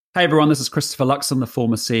Hey everyone, this is Christopher Luxon, the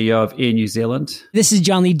former CEO of Air New Zealand. This is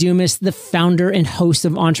John Lee Dumas, the founder and host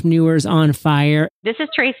of Entrepreneurs on Fire. This is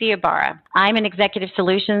Tracy Ibarra. I'm in Executive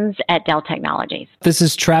Solutions at Dell Technologies. This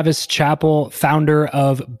is Travis Chappell, founder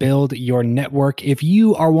of Build Your Network. If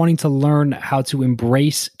you are wanting to learn how to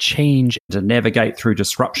embrace change, To navigate through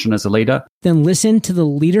disruption as a leader, then listen to the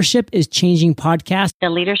Leadership is Changing podcast. The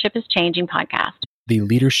Leadership is Changing podcast. the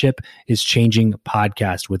Leadership is Changing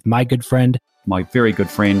podcast with my good friend, my very good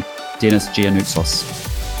friend, Dennis Giannoutsos.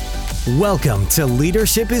 Welcome to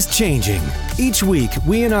Leadership is Changing. Each week,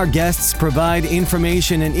 we and our guests provide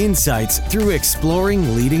information and insights through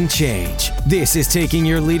exploring leading change. This is taking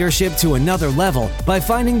your leadership to another level by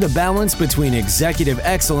finding the balance between executive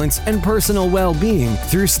excellence and personal well-being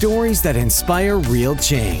through stories that inspire real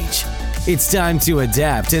change. It's time to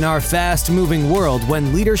adapt in our fast-moving world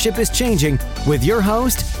when leadership is changing with your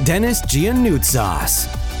host, Dennis Giannoutsos.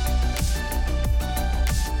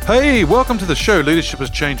 Hey, welcome to the show, Leadership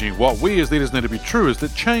is Changing. What we as leaders know to be true is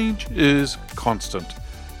that change is constant.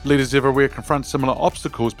 Leaders everywhere confront similar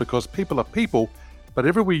obstacles because people are people, but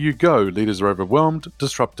everywhere you go, leaders are overwhelmed,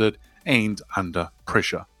 disrupted, and under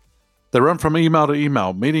pressure. They run from email to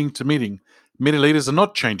email, meeting to meeting. Many leaders are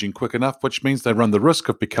not changing quick enough, which means they run the risk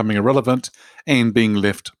of becoming irrelevant and being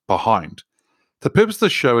left behind. The purpose of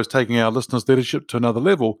this show is taking our listeners' leadership to another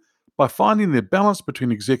level by finding the balance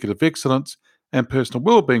between executive excellence and personal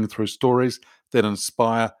well-being through stories that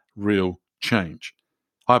inspire real change.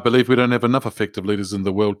 I believe we don't have enough effective leaders in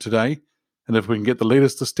the world today, and if we can get the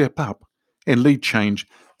leaders to step up and lead change,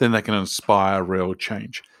 then they can inspire real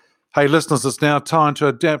change. Hey listeners, it's now time to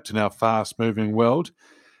adapt in our fast-moving world,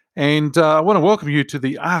 and I want to welcome you to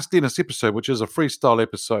the Ask Dennis episode, which is a freestyle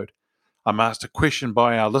episode. I'm asked a question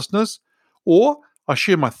by our listeners, or I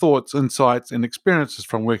share my thoughts, insights, and experiences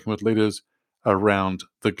from working with leaders around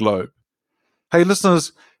the globe. Hey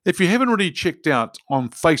listeners, if you haven't already checked out on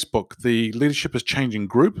Facebook, the Leadership is Changing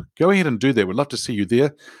group, go ahead and do that. We'd love to see you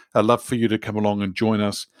there. I'd love for you to come along and join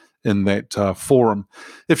us in that forum.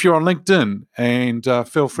 If you're on LinkedIn, and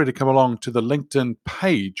feel free to come along to the LinkedIn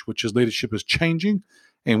page, which is Leadership is Changing,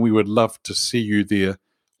 and we would love to see you there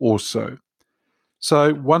also.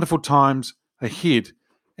 So wonderful times ahead,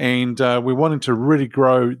 and we're wanting to really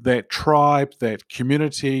grow that tribe, that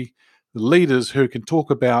community, the leaders who can talk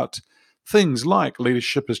about things like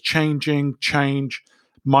leadership is changing, change,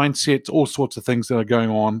 mindsets, all sorts of things that are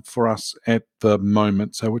going on for us at the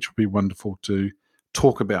moment, so which would be wonderful to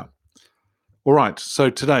talk about. All right,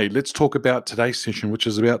 so today, let's talk about today's session, which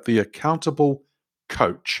is about the accountable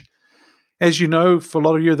coach. As you know, for a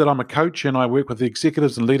lot of you, that I'm a coach and I work with the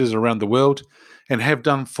executives and leaders around the world and have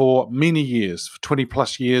done for many years, for 20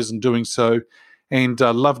 plus years in doing so, and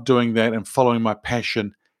love doing that and following my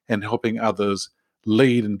passion and helping others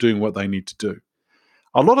lead and doing what they need to do.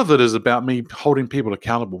 A lot of it is about me holding people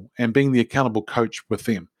accountable and being the accountable coach with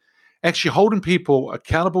them. Actually holding people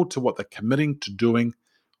accountable to what they're committing to doing,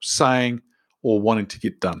 saying, or wanting to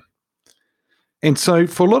get done. And so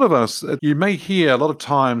for a lot of us, you may hear a lot of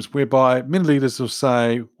times whereby many leaders will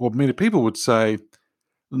say, or many people would say,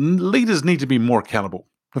 leaders need to be more accountable.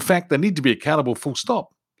 In fact, they need to be accountable full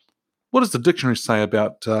stop. What does the dictionary say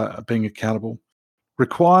about being accountable?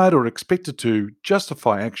 Required or expected to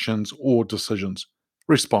justify actions or decisions.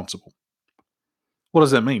 Responsible. What does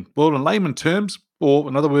that mean? Well, in layman terms, or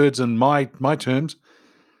in other words, in my terms,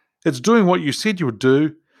 it's doing what you said you would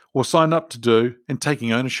do or signed up to do and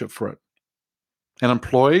taking ownership for it. An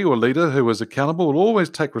employee or leader who is accountable will always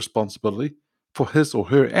take responsibility for his or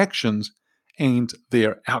her actions and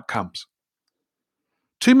their outcomes.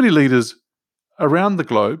 Too many leaders around the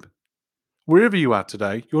globe, wherever you are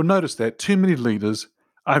today, you'll notice that too many leaders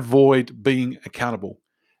avoid being accountable.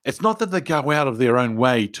 It's not that they go out of their own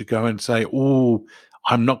way to go and say, oh,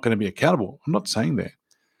 I'm not going to be accountable. I'm not saying that.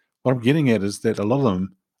 What I'm getting at is that a lot of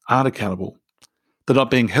them aren't accountable. They're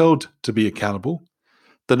not being held to be accountable.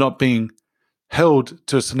 They're not being held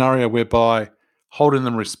to a scenario whereby holding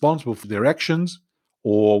them responsible for their actions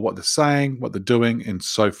or what they're saying, what they're doing, and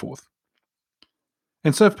so forth.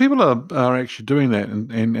 And so if people are actually doing that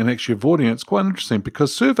and actually avoiding it, it's quite interesting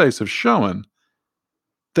because surveys have shown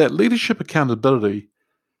that leadership accountability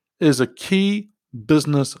is a key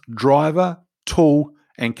business driver, tool,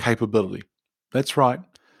 and capability. That's right.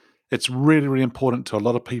 It's really, really important to a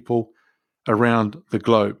lot of people around the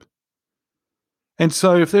globe. And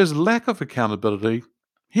so if there's lack of accountability,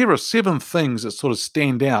 here are 7 things that sort of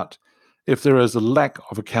stand out if there is a lack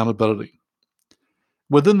of accountability.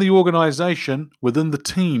 Within the organization, within the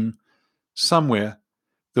team, somewhere,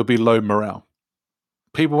 there'll be low morale.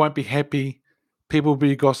 People won't be happy. People will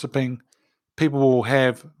be gossiping. people will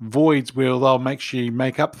have voids where they'll actually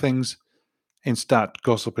make up things and start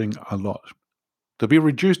gossiping a lot. There'll be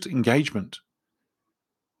reduced engagement.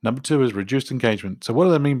 Number 2 is reduced engagement. So what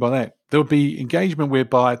do they mean by that? There'll be engagement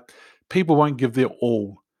whereby people won't give their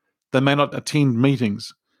all. They may not attend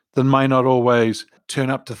meetings. They may not always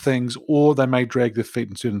turn up to things, or they may drag their feet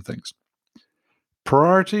in certain things.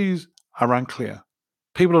 Priorities are unclear.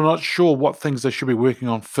 People are not sure what things they should be working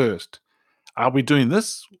on first. Are we doing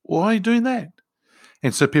this or are you doing that?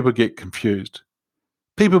 And so people get confused.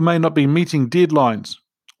 People may not be meeting deadlines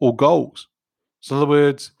or goals. So in other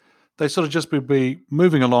words, they sort of just be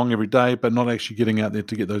moving along every day, but not actually getting out there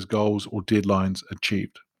to get those goals or deadlines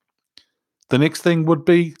achieved. The next thing would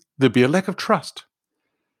be there'd be a lack of trust.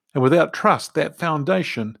 And without trust, that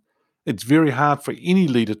foundation, it's very hard for any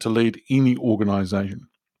leader to lead any organization.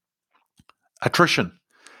 Attrition,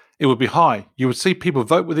 it would be high. You would see people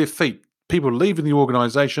vote with their feet, people leaving the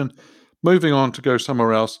organization, moving on to go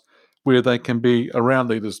somewhere else where they can be around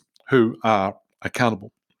leaders who are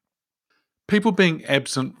accountable. People being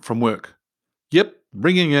absent from work. Yep,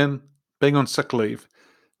 bringing in, being on sick leave.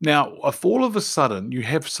 Now, if all of a sudden you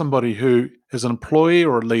have somebody who is an employee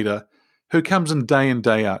or a leader who comes in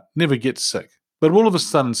day out, never gets sick, but all of a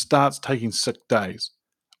sudden starts taking sick days,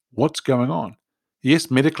 what's going on? Yes,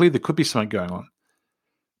 medically there could be something going on,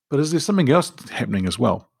 but is there something else happening as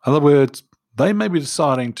well? In other words, they may be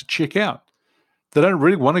deciding to check out. They don't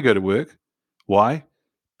really want to go to work. Why?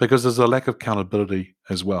 Because there's a lack of accountability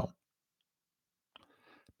as well.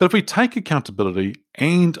 But if we take accountability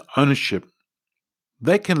and ownership,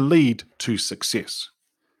 that can lead to success.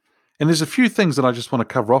 And there's a few things that I just want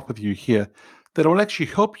to cover off with you here that will actually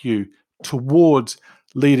help you towards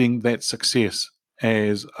leading that success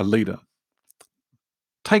as a leader.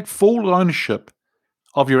 Take full ownership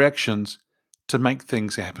of your actions to make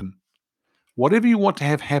things happen. Whatever you want to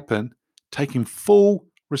have happen, taking full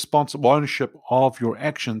responsible ownership of your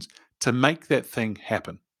actions to make that thing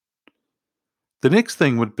happen. The next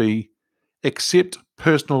thing would be accept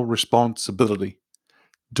personal responsibility.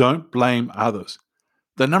 Don't blame others.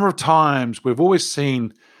 The number of times we've always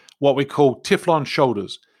seen what we call Teflon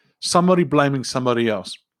shoulders, somebody blaming somebody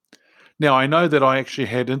else. Now, I know that I actually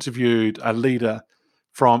had interviewed a leader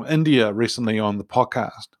from India recently on the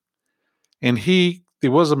podcast, and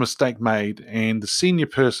there was a mistake made, and the senior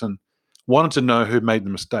person wanted to know who made the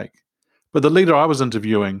mistake. But the leader I was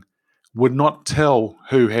interviewing would not tell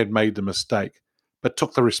who had made the mistake, but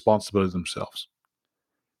took the responsibility themselves.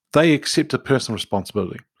 They accepted personal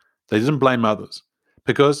responsibility. They didn't blame others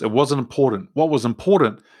because it wasn't important. What was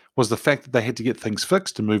important was the fact that they had to get things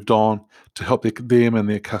fixed and moved on to help them and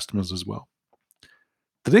their customers as well.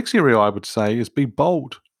 The next area I would say is be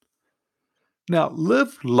bold. Now,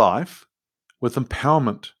 live life with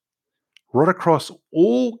empowerment right across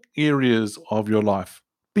all areas of your life.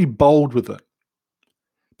 Be bold with it.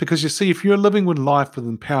 Because you see, if you're living with life with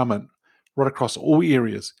empowerment right across all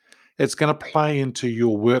areas, it's going to play into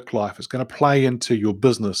your work life. It's going to play into your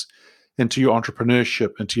business, into your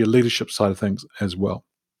entrepreneurship, into your leadership side of things as well.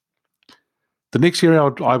 The next area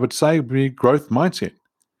I would say would be growth mindset.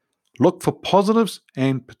 Look for positives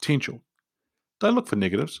and potential. Don't look for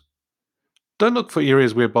negatives. Don't look for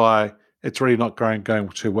areas whereby it's really not going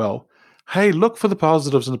too well. Hey, look for the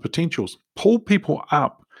positives and the potentials. Pull people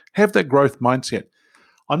up. Have that growth mindset.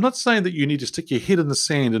 I'm not saying that you need to stick your head in the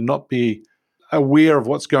sand and not be aware of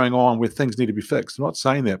what's going on where things need to be fixed. I'm not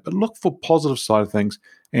saying that, but look for positive side of things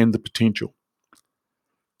and the potential.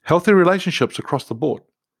 Healthy relationships across the board.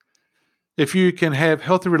 If you can have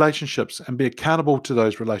healthy relationships and be accountable to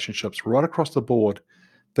those relationships right across the board,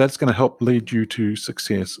 that's going to help lead you to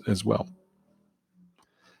success as well.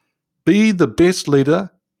 Be the best leader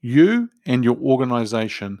you and your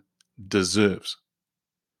organization deserves.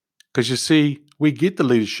 Because you see, we get the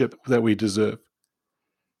leadership that we deserve.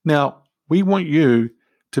 Now, we want you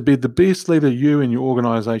to be the best leader you and your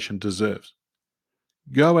organization deserves.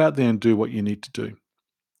 Go out there and do what you need to do.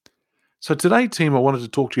 So today, team, I wanted to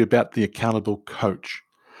talk to you about the accountable coach.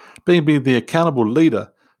 Being the accountable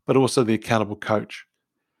leader, but also the accountable coach.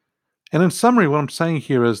 And in summary, what I'm saying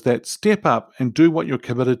here is that step up and do what you're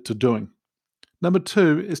committed to doing. Number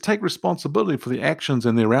 2 is take responsibility for the actions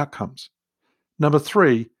and their outcomes. Number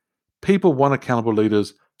 3, people want accountable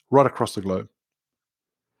leaders right across the globe.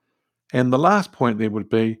 And the last point there would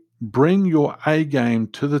be bring your A game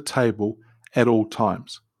to the table at all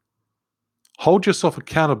times. Hold yourself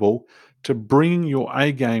accountable to bringing your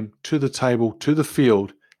A game to the table, to the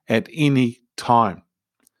field at any time.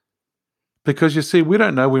 Because you see, we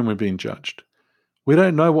don't know when we're being judged. We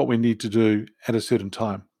don't know what we need to do at a certain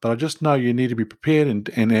time. But I just know you need to be prepared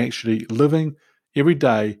and actually living every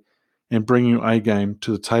day and bringing your A game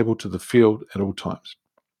to the table, to the field at all times.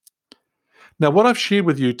 Now, what I've shared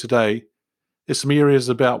with you today is some areas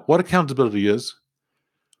about what accountability is,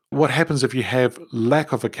 what happens if you have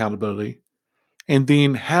lack of accountability, and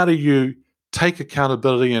then how do you take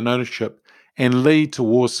accountability and ownership and lead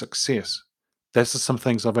towards success. That's some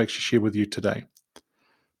things I've actually shared with you today.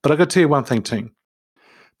 But I've got to tell you one thing, team,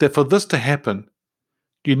 that for this to happen,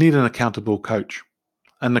 you need an accountable coach,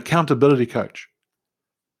 an accountability coach.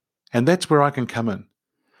 And that's where I can come in,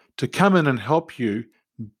 to come in and help you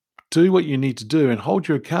do what you need to do and hold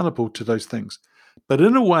you accountable to those things, but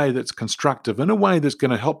in a way that's constructive, in a way that's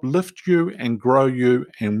going to help lift you and grow you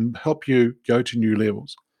and help you go to new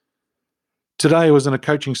levels. Today I was in a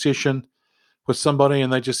coaching session with somebody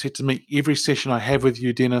and they just said to me, every session I have with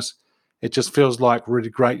you, Dennis, it just feels like really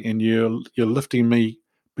great and you're lifting me,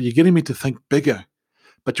 but you're getting me to think bigger,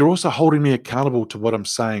 but you're also holding me accountable to what I'm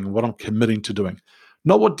saying, what I'm committing to doing.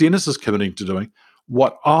 Not what Dennis is committing to doing,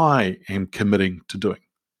 what I am committing to doing.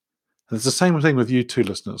 And it's the same thing with you too,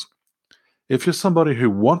 listeners. If you're somebody who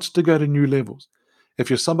wants to go to new levels, if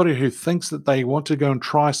you're somebody who thinks that they want to go and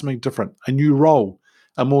try something different, a new role,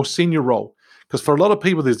 a more senior role, because for a lot of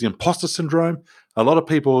people, there's the imposter syndrome. A lot of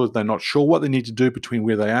people, they're not sure what they need to do between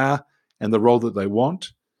where they are and the role that they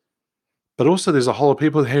want. But also there's a whole lot of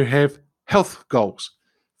people who have health goals,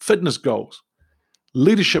 fitness goals,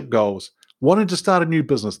 leadership goals, wanting to start a new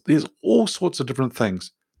business. There's all sorts of different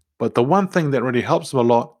things. But the one thing that really helps them a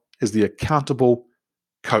lot is the accountable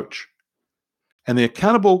coach. And the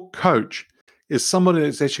accountable coach is somebody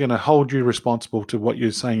that's actually going to hold you responsible to what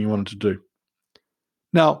you're saying you wanted to do.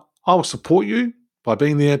 Now, I will support you by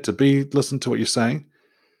being there to listen to what you're saying.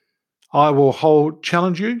 I will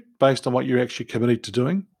challenge you based on what you're actually committed to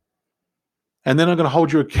doing. And then I'm going to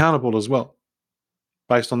hold you accountable as well,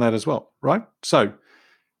 based on that as well, right? So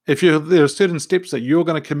if there are certain steps that you're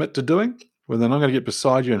going to commit to doing, well, then I'm going to get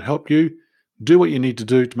beside you and help you do what you need to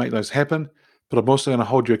do to make those happen. But I'm also going to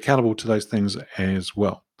hold you accountable to those things as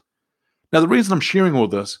well. Now, the reason I'm sharing all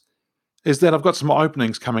this is that I've got some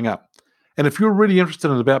openings coming up. And if you're really interested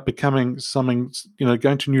in about becoming something,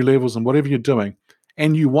 going to new levels and whatever you're doing,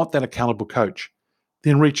 and you want that accountable coach,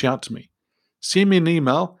 then reach out to me. Send me an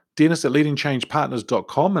email,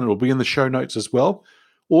 dennis@leadingchangepartners.com, and it'll be in the show notes as well.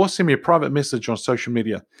 Or send me a private message on social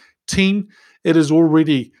media. Team, it is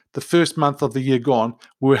already the first month of the year gone.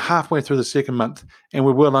 We're halfway through the second month, and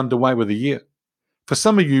we're well underway with the year. For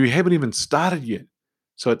some of you haven't even started yet.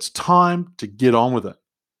 So it's time to get on with it.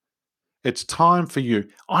 It's time for you.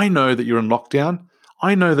 I know that you're in lockdown.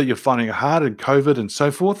 I know that you're finding it hard in COVID and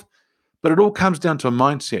so forth, but it all comes down to a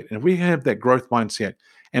mindset. And if we have that growth mindset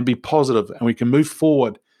and be positive and we can move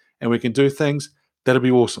forward and we can do things, that'll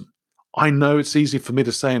be awesome. I know it's easy for me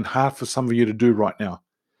to say and hard for some of you to do right now,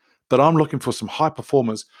 but I'm looking for some high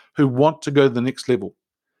performers who want to go to the next level.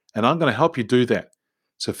 And I'm going to help you do that.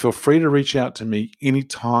 So feel free to reach out to me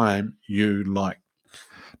anytime you like.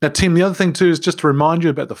 Now, team, the other thing too is just to remind you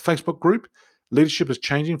about the Facebook group. Leadership is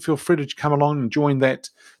Changing. Feel free to come along and join that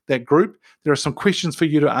group. There are some questions for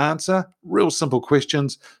you to answer, real simple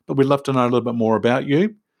questions, but we'd love to know a little bit more about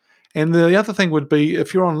you. And the other thing would be,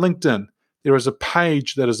 if you're on LinkedIn, there is a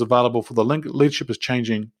page that is available for the Leadership is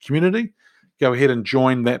Changing community. Go ahead and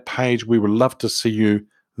join that page. We would love to see you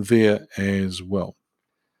there as well.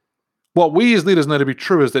 What we as leaders know to be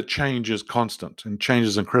true is that change is constant, and change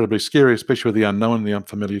is incredibly scary, especially with the unknown and the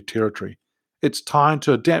unfamiliar territory. It's time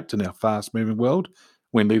to adapt in our fast-moving world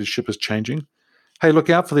when leadership is changing. Hey, look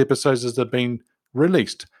out for the episodes as they've been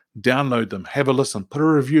released. Download them, have a listen, put a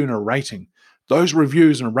review and a rating. Those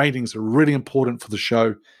reviews and ratings are really important for the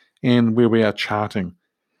show and where we are charting.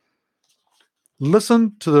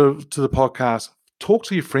 Listen to the podcast. Talk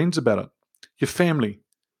to your friends about it, your family,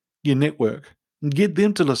 your network. And get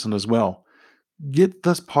them to listen as well. Get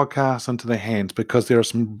this podcast into their hands, because there are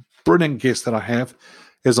some brilliant guests that I have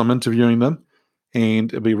as I'm interviewing them.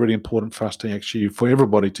 And it'll be really important for us to actually, for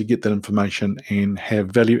everybody to get that information and have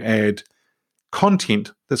value add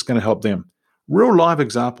content that's going to help them. Real live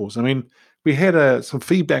examples. I mean, we had some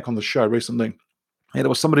feedback on the show recently, and it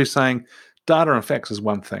was somebody saying data and facts is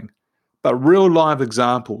one thing, but real live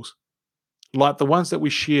examples, like the ones that we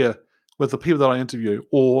share with the people that I interview,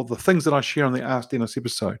 or the things that I share on the Ask Dennis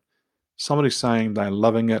episode, somebody's saying they're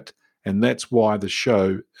loving it, and that's why the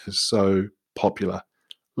show is so popular.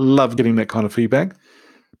 Love getting that kind of feedback.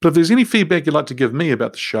 But if there's any feedback you'd like to give me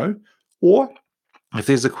about the show, or if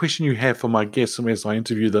there's a question you have for my guests as I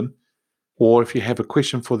interview them, or if you have a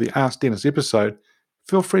question for the Ask Dennis episode,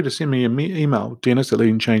 feel free to send me an email,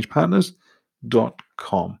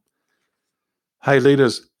 dennis@leadingchangepartners.com. Hey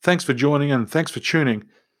leaders, thanks for joining and thanks for tuning.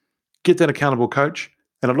 Get that accountable coach,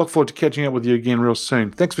 And I look forward to catching up with you again real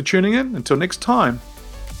soon. Thanks for tuning in. Until next time,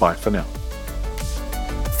 bye for now.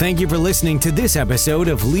 Thank you for listening to this episode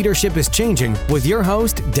of Leadership is Changing with your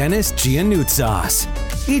host, Dennis Giannoutsas.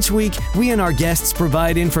 Each week, we and our guests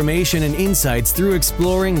provide information and insights through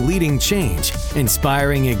exploring leading change,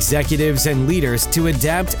 inspiring executives and leaders to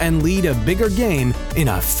adapt and lead a bigger game in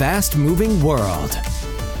a fast-moving world.